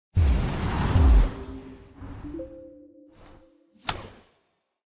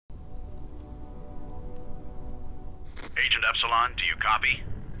Epsilon, do you copy?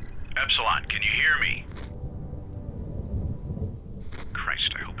 Epsilon, can you hear me?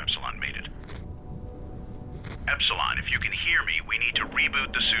 Christ, I hope Epsilon made it. Epsilon, if you can hear me, we need to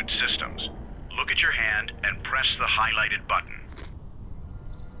reboot the suit systems. Look at your hand and press the highlighted button.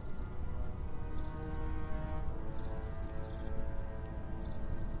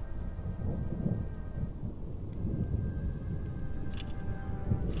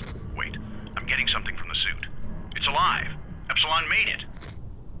 Wait, I'm getting something from the suit. It's alive. Epsilon made it.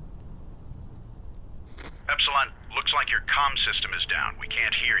 Epsilon, looks like your comm system is down. We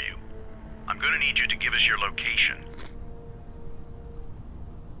can't hear you. I'm going to need you to give us your location.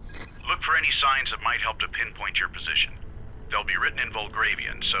 Look for any signs that might help to pinpoint your position. They'll be written in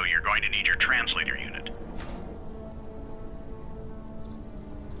Volgravian, so you're going to need your translator unit.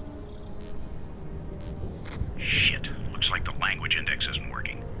 Shit, looks like the language index isn't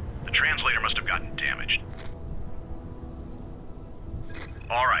working. The translator must have gotten damaged.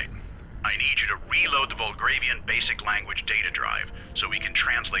 Alright, I need you to reload the Volgravian basic language data drive so we can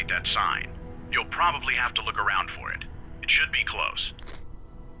translate that sign. You'll probably have to look around for it. It should be close.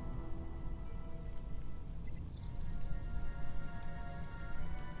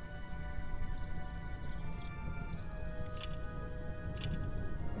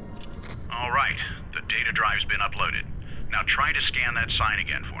 Alright, the data drive's been uploaded. Now try to scan that sign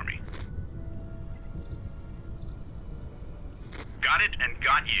again for me. Got it and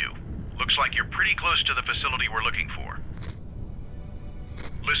got you. Looks like you're pretty close to the facility we're looking for.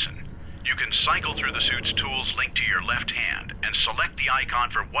 Listen, you can cycle through the suit's tools linked to your left hand and select the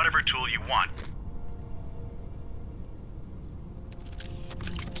icon for whatever tool you want.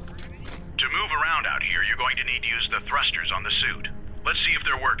 To move around out here, you're going to need to use the thrusters on the suit. Let's see if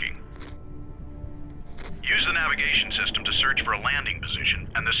they're working. Use the navigation system to search for a landing position,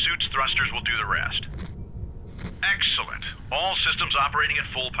 and the suit's thrusters will do the rest. Excellent. All systems operating at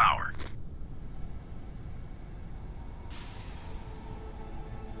full power.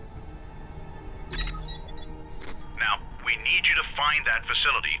 Now, we need you to find that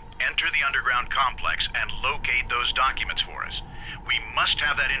facility, enter the underground complex, and locate those documents for us. We must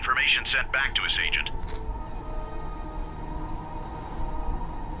have that information sent back to us, Agent.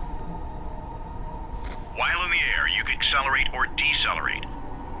 While in the air, you can accelerate or decelerate.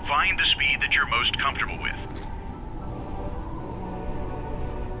 Find the speed that you're most comfortable with.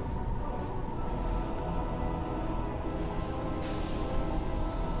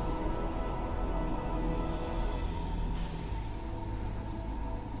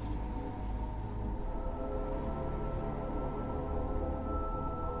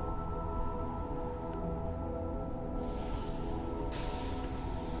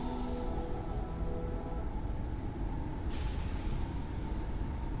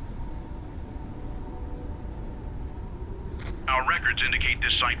 Our records indicate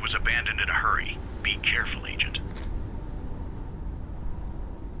this site was abandoned in a hurry. Be careful, Agent.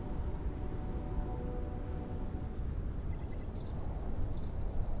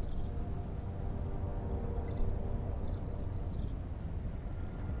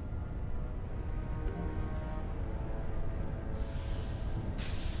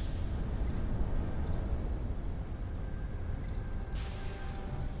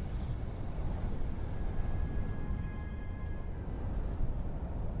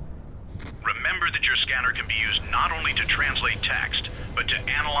 Remember that your scanner can be used not only to translate text, but to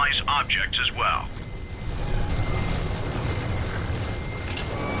analyze objects as well.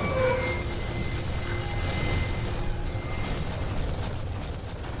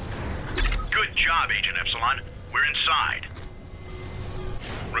 Good job, Agent Epsilon. We're inside.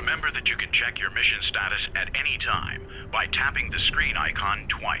 Remember that you can check your mission status at any time by tapping the screen icon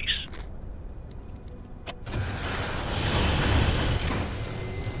twice.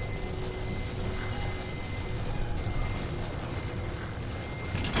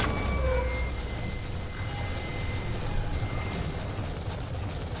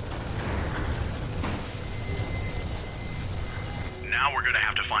 Now we're going to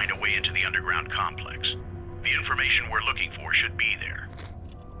have to find a way into the underground complex. The information we're looking for should be there.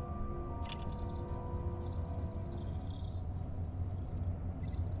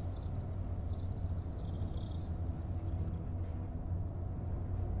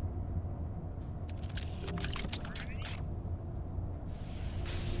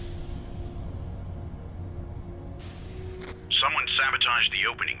 Someone sabotaged the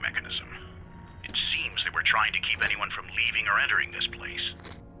opening mechanism. It seems they were trying to keep anyone from leaving or entering this place.